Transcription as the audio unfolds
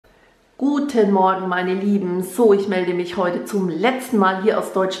Guten Morgen, meine Lieben. So, ich melde mich heute zum letzten Mal hier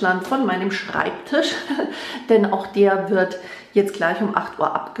aus Deutschland von meinem Schreibtisch, denn auch der wird jetzt gleich um 8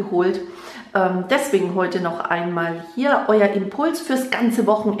 Uhr abgeholt. Deswegen heute noch einmal hier euer Impuls fürs ganze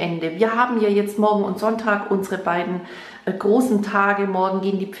Wochenende. Wir haben ja jetzt morgen und Sonntag unsere beiden großen Tage. Morgen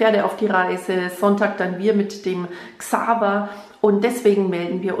gehen die Pferde auf die Reise, Sonntag dann wir mit dem Xaver. Und deswegen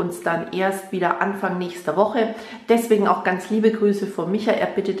melden wir uns dann erst wieder Anfang nächster Woche. Deswegen auch ganz liebe Grüße von Micha. Er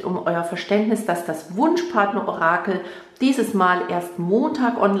bittet um euer Verständnis, dass das Wunschpartner-Orakel dieses Mal erst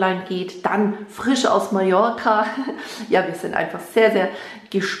Montag online geht, dann frisch aus Mallorca. Ja, wir sind einfach sehr, sehr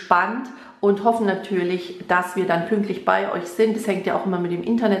gespannt und hoffen natürlich, dass wir dann pünktlich bei euch sind. Das hängt ja auch immer mit dem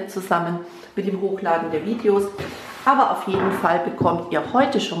Internet zusammen, mit dem Hochladen der Videos. Aber auf jeden Fall bekommt ihr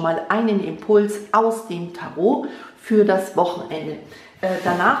heute schon mal einen Impuls aus dem Tarot für das Wochenende.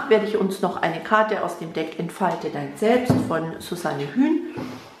 Danach werde ich uns noch eine Karte aus dem Deck Entfalte dein Selbst von Susanne Hühn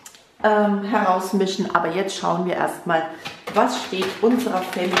herausmischen. Aber jetzt schauen wir erstmal, was steht unserer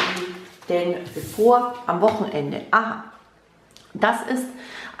Family denn bevor am Wochenende. Aha, das ist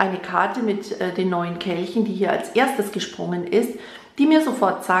eine Karte mit den 9 Kelchen, die hier als erstes gesprungen ist, die mir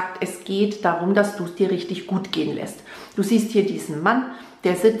sofort sagt, es geht darum, dass du es dir richtig gut gehen lässt. Du siehst hier diesen Mann,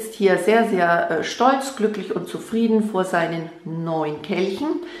 der sitzt hier sehr, sehr stolz, glücklich und zufrieden vor seinen 9 Kelchen.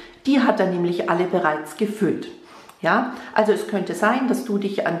 Die hat er nämlich alle bereits gefüllt. Ja, also es könnte sein, dass du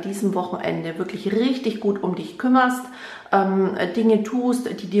dich an diesem Wochenende wirklich richtig gut um dich kümmerst, Dinge tust,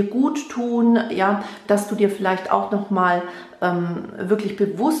 die dir gut tun, ja, dass du dir vielleicht auch nochmal wirklich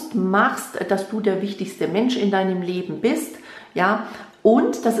bewusst machst, dass du der wichtigste Mensch in deinem Leben bist, ja.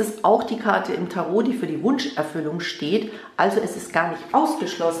 Und das ist auch die Karte im Tarot, die für die Wunscherfüllung steht. Also es ist gar nicht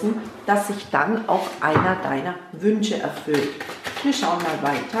ausgeschlossen, dass sich dann auch einer deiner Wünsche erfüllt. Wir schauen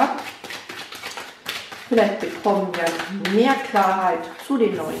mal weiter. Vielleicht bekommen wir mehr Klarheit zu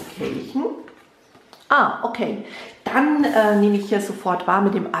den 9 Kelchen. Ah, okay. Dann nehme ich hier sofort wahr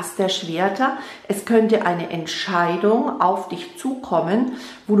mit dem Ass der Schwerter. Es könnte eine Entscheidung auf dich zukommen,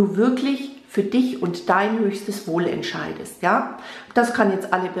 wo du wirklich für dich und dein höchstes Wohl entscheidest. Ja? Das kann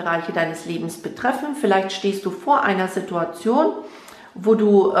jetzt alle Bereiche deines Lebens betreffen. Vielleicht stehst du vor einer Situation, wo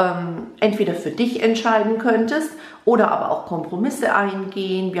du entweder für dich entscheiden könntest oder aber auch Kompromisse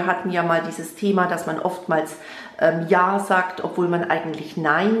eingehen. Wir hatten ja mal dieses Thema, dass man oftmals Ja sagt, obwohl man eigentlich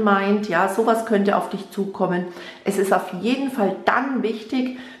Nein meint. Ja, sowas könnte auf dich zukommen. Es ist auf jeden Fall dann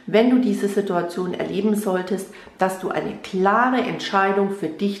wichtig, wenn du diese Situation erleben solltest, dass du eine klare Entscheidung für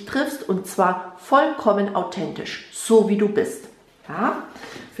dich triffst und zwar vollkommen authentisch, so wie du bist. Ja?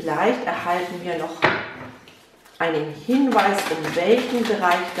 Vielleicht erhalten wir noch einen Hinweis, um welchen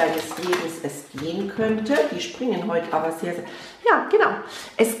Bereich deines Lebens es gehen könnte. Die springen heute aber sehr, sehr... Ja, genau.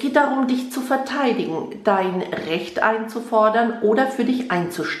 Es geht darum, dich zu verteidigen, dein Recht einzufordern oder für dich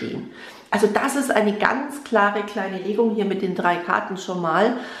einzustehen. Also das ist eine ganz klare kleine Legung hier mit den 3 Karten schon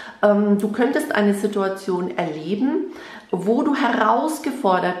mal. Du könntest eine Situation erleben, wo du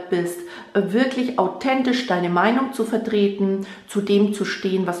herausgefordert bist, wirklich authentisch deine Meinung zu vertreten, zu dem zu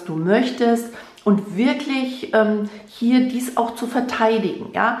stehen, was du möchtest und wirklich hier dies auch zu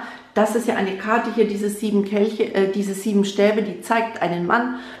verteidigen. Ja? Das ist ja eine Karte hier, diese 7 Kelche, diese 7 Stäbe, die zeigt einen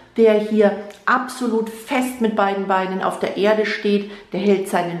Mann, der hier absolut fest mit beiden Beinen auf der Erde steht, der hält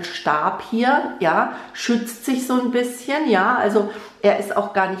seinen Stab hier, ja, schützt sich so ein bisschen, ja, also er ist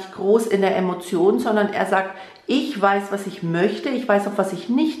auch gar nicht groß in der Emotion, sondern er sagt, ich weiß, was ich möchte, ich weiß auch, was ich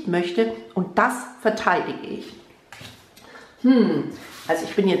nicht möchte und das verteidige ich. Also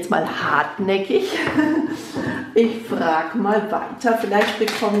ich bin jetzt mal hartnäckig, ich frage mal weiter, vielleicht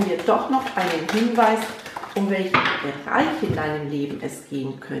bekommen wir doch noch einen Hinweis, um welchen Bereich in deinem Leben es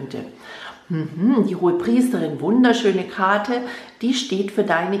gehen könnte. Die Hohepriesterin, wunderschöne Karte, die steht für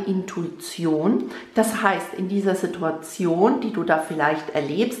deine Intuition. Das heißt, in dieser Situation, die du da vielleicht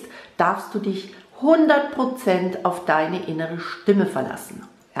erlebst, darfst du dich 100% auf deine innere Stimme verlassen.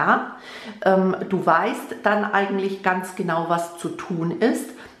 Ja? Du weißt dann eigentlich ganz genau, was zu tun ist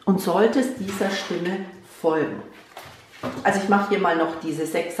und solltest dieser Stimme folgen. Also ich mache hier mal noch diese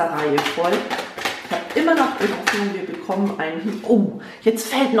 6er-Reihe voll. Ich habe immer noch die Hoffnung, wir bekommen einen... Oh, jetzt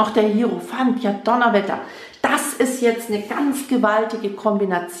fällt noch der Hierophant. Ja, Donnerwetter. Das ist jetzt eine ganz gewaltige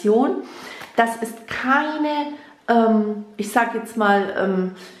Kombination. Das ist keine, ich sage jetzt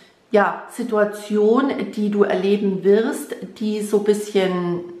mal, ja, Situation, die du erleben wirst, die so ein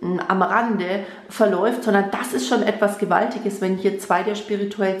bisschen am Rande verläuft, sondern das ist schon etwas Gewaltiges, wenn hier 2 der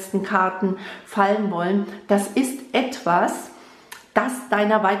spirituellsten Karten fallen wollen. Das ist etwas, das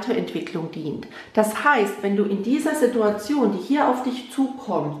deiner Weiterentwicklung dient. Das heißt, wenn du in dieser Situation, die hier auf dich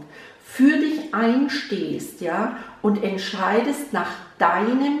zukommt, für dich einstehst, ja, und entscheidest nach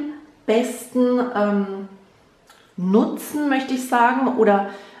deinem besten nutzen, möchte ich sagen, oder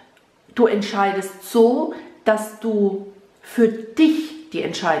du entscheidest so, dass du für dich die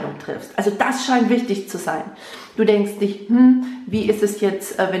Entscheidung triffst. Also das scheint wichtig zu sein. Du denkst nicht, wie ist es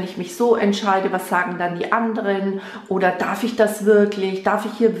jetzt, wenn ich mich so entscheide, was sagen dann die anderen? Oder darf ich das wirklich? Darf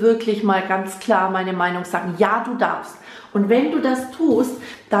ich hier wirklich mal ganz klar meine Meinung sagen? Ja, du darfst. Und wenn du das tust,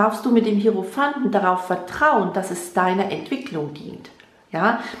 darfst du mit dem Hierophanten darauf vertrauen, dass es deiner Entwicklung dient.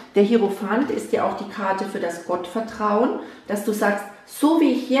 Ja, der Hierophant ist ja auch die Karte für das Gottvertrauen, dass du sagst, so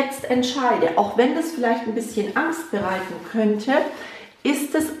wie ich jetzt entscheide, auch wenn das vielleicht ein bisschen Angst bereiten könnte,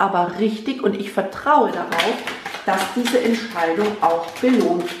 ist es aber richtig und ich vertraue darauf, dass diese Entscheidung auch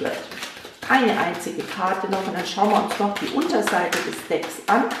belohnt wird. Eine einzige Karte noch und dann schauen wir uns noch die Unterseite des Decks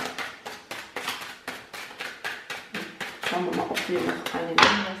an. Schauen wir mal, ob wir noch eine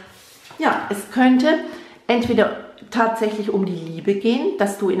nehmen. Ja, es könnte entweder tatsächlich um die Liebe gehen,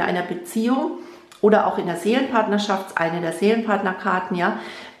 dass du in einer Beziehung oder auch in der Seelenpartnerschaft, eine der Seelenpartnerkarten, ja,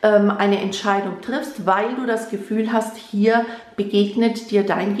 eine Entscheidung triffst, weil du das Gefühl hast, hier begegnet dir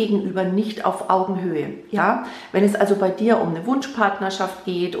dein Gegenüber nicht auf Augenhöhe. Ja? Wenn es also bei dir um eine Wunschpartnerschaft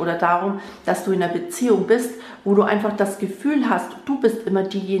geht oder darum, dass du in einer Beziehung bist, wo du einfach das Gefühl hast, du bist immer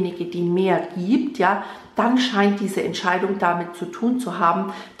diejenige, die mehr gibt, ja, dann scheint diese Entscheidung damit zu tun zu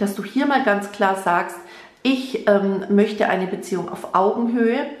haben, dass du hier mal ganz klar sagst, ich möchte eine Beziehung auf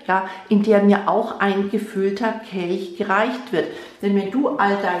Augenhöhe, ja, in der mir auch ein gefüllter Kelch gereicht wird. Denn wenn du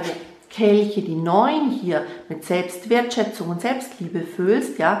all deine Kelche, die 9 hier, mit Selbstwertschätzung und Selbstliebe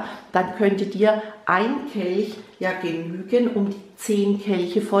füllst, ja, dann könnte dir ein Kelch ja genügen, um die 10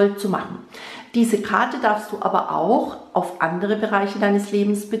 Kelche voll zu machen. Diese Karte darfst du aber auch auf andere Bereiche deines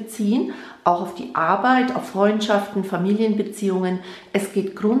Lebens beziehen, auch auf die Arbeit, auf Freundschaften, Familienbeziehungen. Es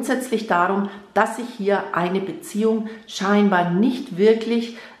geht grundsätzlich darum, dass sich hier eine Beziehung scheinbar nicht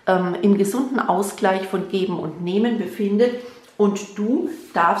wirklich im gesunden Ausgleich von Geben und Nehmen befindet. Und du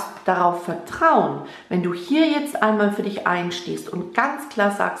darfst darauf vertrauen, wenn du hier jetzt einmal für dich einstehst und ganz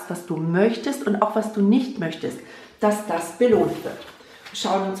klar sagst, was du möchtest und auch was du nicht möchtest, dass das belohnt wird. Wir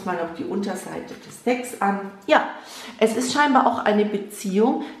schauen uns mal noch die Unterseite des Decks an. Ja, es ist scheinbar auch eine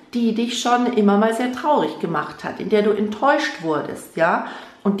Beziehung, die dich schon immer mal sehr traurig gemacht hat, in der du enttäuscht wurdest, ja.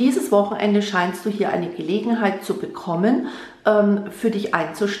 Und dieses Wochenende scheinst du hier eine Gelegenheit zu bekommen, für dich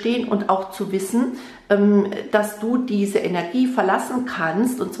einzustehen und auch zu wissen, dass du diese Energie verlassen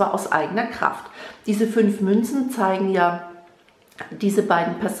kannst, und zwar aus eigener Kraft. Diese 5 Münzen zeigen ja diese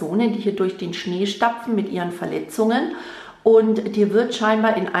beiden Personen, die hier durch den Schnee stapfen mit ihren Verletzungen. Und dir wird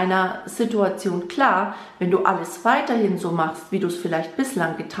scheinbar in einer Situation klar, wenn du alles weiterhin so machst, wie du es vielleicht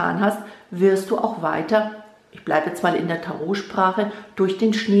bislang getan hast, wirst du auch weiter, ich bleibe jetzt mal in der Tarotsprache, durch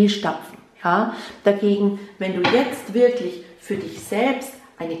den Schnee stapfen. Ja? Dagegen, wenn du jetzt wirklich für dich selbst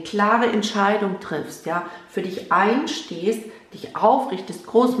eine klare Entscheidung triffst, ja, für dich einstehst, dich aufrichtest,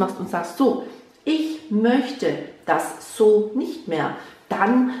 groß machst und sagst, so, ich möchte das so nicht mehr,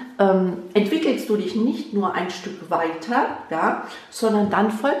 dann entwickelst du dich nicht nur ein Stück weiter, ja, sondern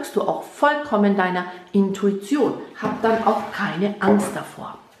dann folgst du auch vollkommen deiner Intuition. Hab dann auch keine Angst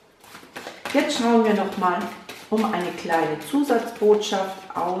davor. Jetzt schauen wir nochmal um eine kleine Zusatzbotschaft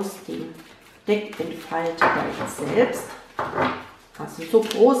aus dem Deck Entfalte dich selbst. Das sind so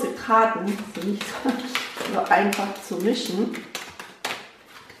große Karten, die sind nicht so einfach zu mischen.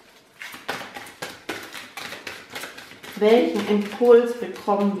 Welchen Impuls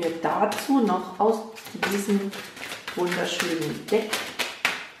bekommen wir dazu noch aus diesem wunderschönen Deck?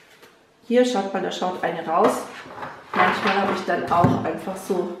 Hier schaut mal, da schaut eine raus. Manchmal habe ich dann auch einfach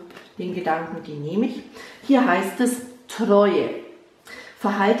so den Gedanken, die nehme ich. Hier heißt es Treue.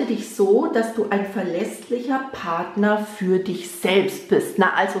 Verhalte dich so, dass du ein verlässlicher Partner für dich selbst bist.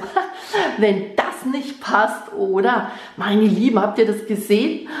 Na also, wenn das nicht passt, oder? Meine Lieben, habt ihr das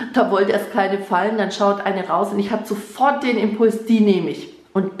gesehen? Da wollte erst keine fallen, dann schaut eine raus und ich habe sofort den Impuls, die nehme ich.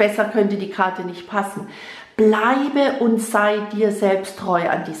 Und besser könnte die Karte nicht passen. Bleibe und sei dir selbst treu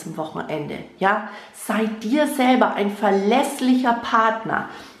an diesem Wochenende. Ja? Sei dir selber ein verlässlicher Partner.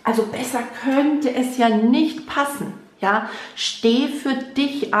 Also besser könnte es ja nicht passen. Ja, steh für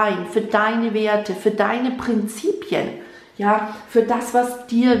dich ein, für deine Werte, für deine Prinzipien, ja, für das, was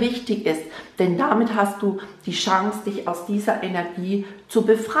dir wichtig ist. Denn damit hast du die Chance, dich aus dieser Energie zu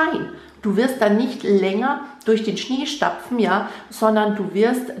befreien. Du wirst dann nicht länger durch den Schnee stapfen, ja, sondern du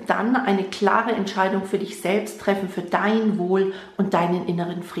wirst dann eine klare Entscheidung für dich selbst treffen, für dein Wohl und deinen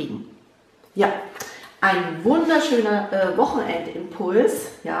inneren Frieden. Ja, ein wunderschöner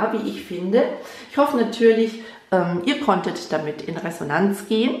Wochenendimpuls, ja, wie ich finde. Ich hoffe natürlich, ihr konntet damit in Resonanz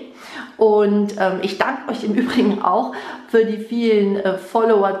gehen. Und ich danke euch im Übrigen auch für die vielen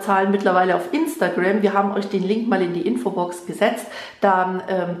Followerzahlen mittlerweile auf Instagram. Wir haben euch den Link mal in die Infobox gesetzt. Da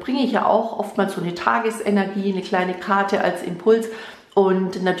bringe ich ja auch oftmals so eine Tagesenergie, eine kleine Karte als Impuls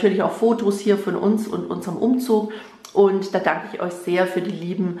und natürlich auch Fotos hier von uns und unserem Umzug. Und da danke ich euch sehr für die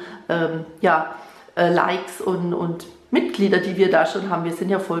lieben Likes und Mitglieder, die wir da schon haben. Wir sind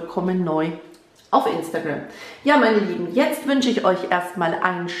ja vollkommen neu auf Instagram. Ja, meine Lieben, jetzt wünsche ich euch erstmal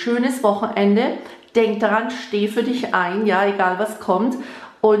ein schönes Wochenende. Denkt daran, steh für dich ein, ja, egal was kommt.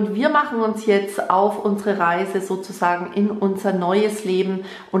 Und wir machen uns jetzt auf unsere Reise sozusagen in unser neues Leben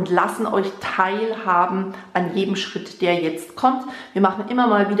und lassen euch teilhaben an jedem Schritt, der jetzt kommt. Wir machen immer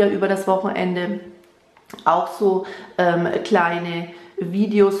mal wieder über das Wochenende auch so kleine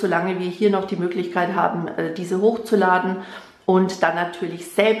Videos, solange wir hier noch die Möglichkeit haben, diese hochzuladen. Und dann natürlich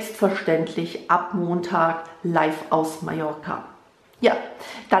selbstverständlich ab Montag live aus Mallorca. Ja,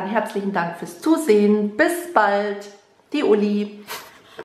 dann herzlichen Dank fürs Zusehen. Bis bald, die Uli.